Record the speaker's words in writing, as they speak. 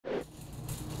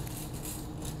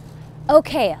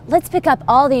Okay, let's pick up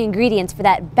all the ingredients for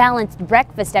that balanced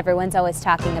breakfast everyone's always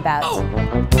talking about.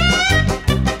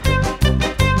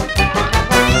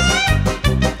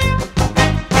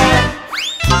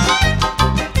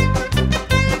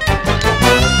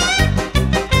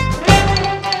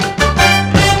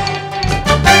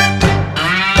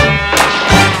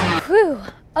 Whew,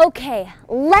 okay,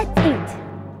 let's eat.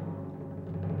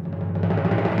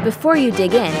 Before you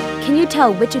dig in, can you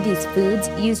tell which of these foods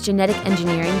used genetic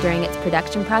engineering during its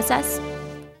production process?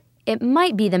 It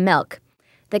might be the milk.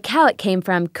 The cow it came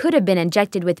from could have been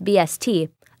injected with BST,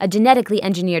 a genetically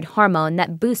engineered hormone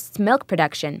that boosts milk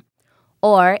production.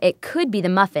 Or it could be the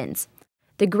muffins.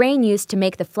 The grain used to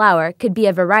make the flour could be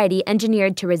a variety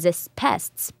engineered to resist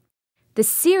pests. The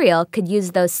cereal could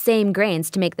use those same grains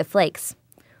to make the flakes.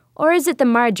 Or is it the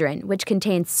margarine, which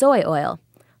contains soy oil?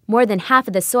 More than half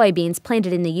of the soybeans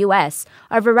planted in the U.S.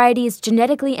 are varieties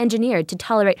genetically engineered to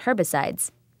tolerate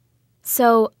herbicides.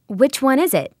 So, which one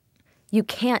is it? You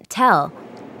can't tell,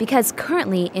 because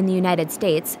currently in the United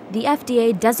States, the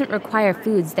FDA doesn't require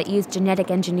foods that use genetic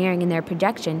engineering in their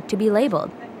production to be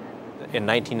labeled. In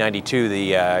 1992,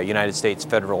 the United States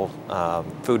Federal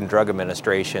Food and Drug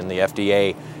Administration, the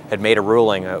FDA, had made a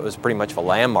ruling. It was pretty much a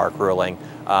landmark ruling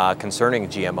concerning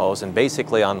GMOs, and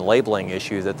basically on the labeling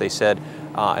issue that they said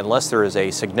unless there is a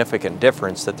significant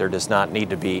difference, that there does not need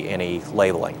to be any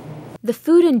labeling. The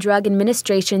Food and Drug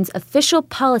Administration's official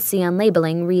policy on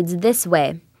labeling reads this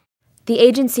way. The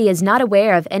agency is not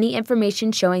aware of any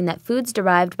information showing that foods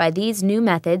derived by these new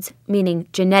methods, meaning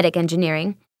genetic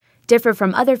engineering, differ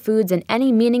from other foods in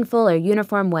any meaningful or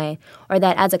uniform way, or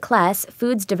that as a class,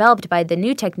 foods developed by the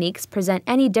new techniques present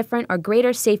any different or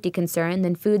greater safety concern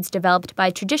than foods developed by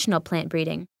traditional plant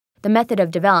breeding. The method of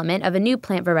development of a new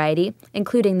plant variety,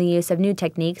 including the use of new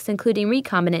techniques, including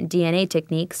recombinant DNA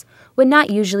techniques, would not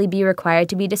usually be required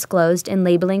to be disclosed in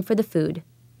labeling for the food.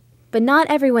 But not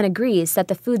everyone agrees that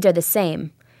the foods are the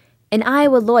same. An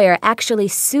Iowa lawyer actually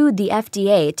sued the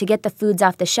FDA to get the foods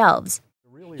off the shelves.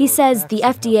 He says the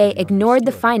FDA ignored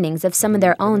the findings of some of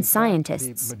their own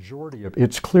scientists.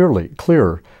 It's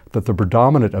clear that the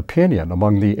predominant opinion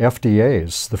among the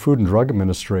FDA's, the Food and Drug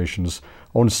Administration's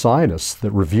own scientists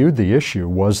that reviewed the issue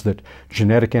was that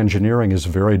genetic engineering is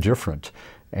very different.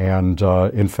 And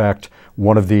in fact,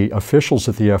 one of the officials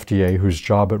at the FDA whose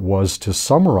job it was to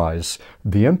summarize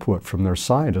the input from their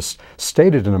scientists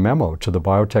stated in a memo to the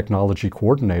biotechnology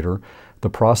coordinator, the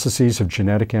processes of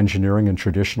genetic engineering and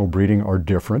traditional breeding are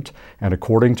different, and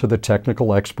according to the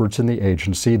technical experts in the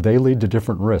agency, they lead to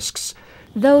different risks.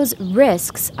 Those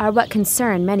risks are what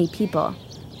concern many people.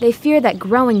 They fear that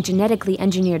growing genetically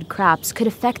engineered crops could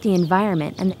affect the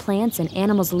environment and the plants and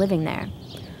animals living there.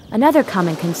 Another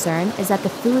common concern is that the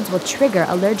foods will trigger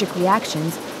allergic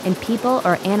reactions in people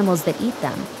or animals that eat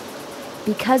them.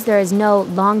 Because there is no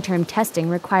long-term testing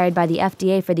required by the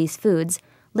FDA for these foods,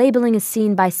 labeling is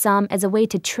seen by some as a way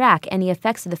to track any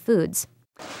effects of the foods.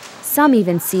 Some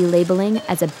even see labeling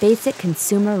as a basic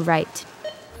consumer right.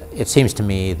 It seems to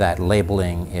me that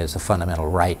labeling is a fundamental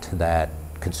right that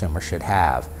consumers should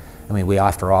have. I mean, we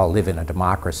after all live in a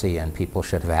democracy and people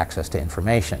should have access to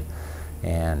information.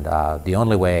 And the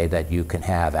only way that you can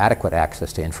have adequate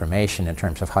access to information in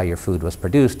terms of how your food was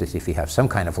produced is if you have some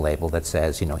kind of label that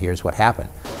says, you know, here's what happened.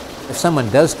 If someone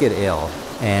does get ill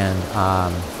and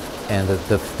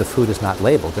the food is not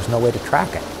labeled, there's no way to track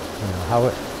it. You know,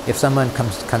 if someone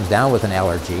comes down with an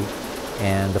allergy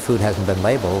and the food hasn't been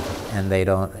labeled and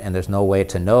there's no way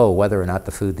to know whether or not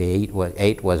the food they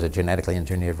ate was a genetically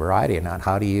engineered variety or not,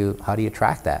 how do you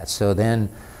track that? So then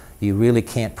you really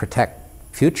can't protect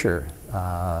future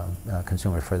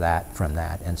consumers from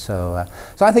that. And so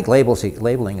I think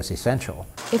labeling is essential.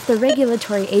 If the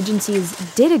regulatory agencies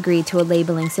did agree to a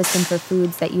labeling system for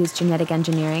foods that use genetic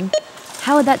engineering,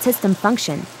 how would that system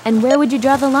function, and where would you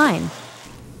draw the line?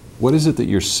 What is it that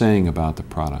you're saying about the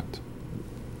product?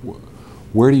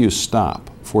 Where do you stop?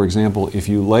 For example, if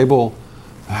you label,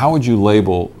 how would you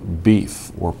label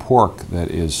beef or pork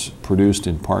that is produced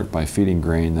in part by feeding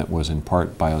grain that was in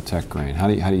part biotech grain? How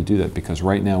do you do that? Because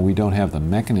right now we don't have the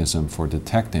mechanism for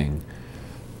detecting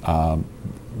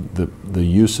the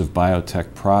use of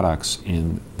biotech products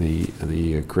in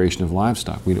the creation of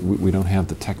livestock. We don't have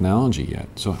the technology yet.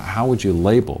 So how would you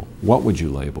label? What would you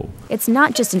label? It's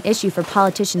not just an issue for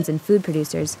politicians and food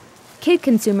producers. Kid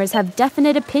consumers have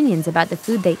definite opinions about the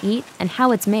food they eat and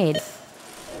how it's made.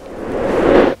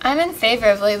 I'm in favor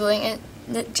of labeling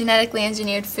it genetically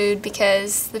engineered food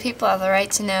because the people have the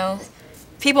right to know.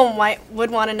 People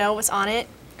would want to know what's on it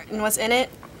and what's in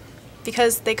it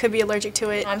because they could be allergic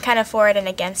to it. I'm kind of for it and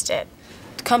against it.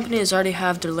 Companies already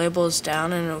have their labels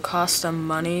down and it'll cost them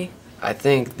money I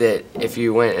think that if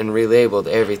you went and relabeled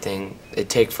everything, it'd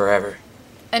take forever.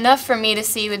 Enough for me to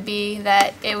see would be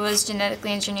that it was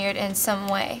genetically engineered in some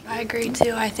way. I agree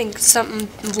too. I think something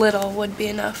little would be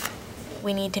enough.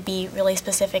 We need to be really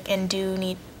specific and do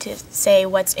need to say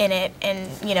what's in it and,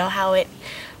 you know, how it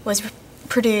was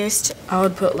produced. I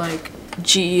would put like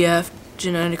GEF,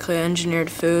 genetically engineered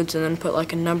foods, and then put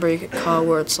like a number you could call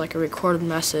where it's like a recorded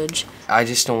message. I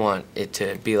just don't want it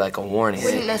to be like a warning. It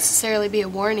wouldn't necessarily be a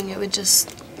warning. It would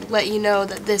just let you know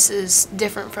that this is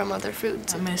different from other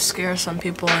foods. It may scare some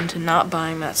people into not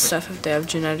buying that stuff if they have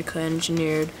genetically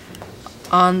engineered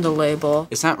on the label.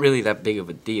 It's not really that big of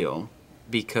a deal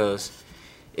because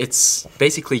it's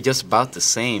basically just about the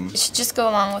same. It should just go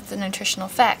along with the nutritional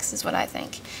facts is what I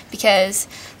think, because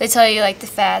they tell you like the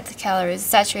fat, the calories, the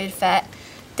saturated fat.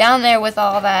 Down there with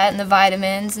all that and the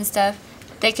vitamins and stuff,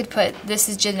 they could put this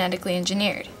is genetically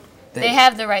engineered. They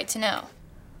have the right to know.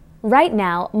 Right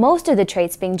now, most of the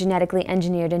traits being genetically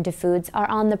engineered into foods are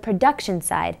on the production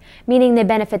side, meaning they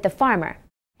benefit the farmer.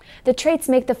 The traits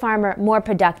make the farmer more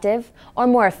productive, or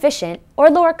more efficient, or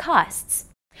lower costs.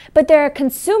 But there are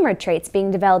consumer traits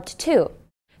being developed too.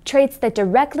 Traits that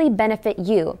directly benefit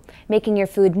you, making your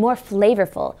food more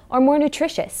flavorful or more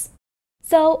nutritious.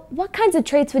 So, what kinds of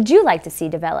traits would you like to see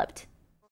developed?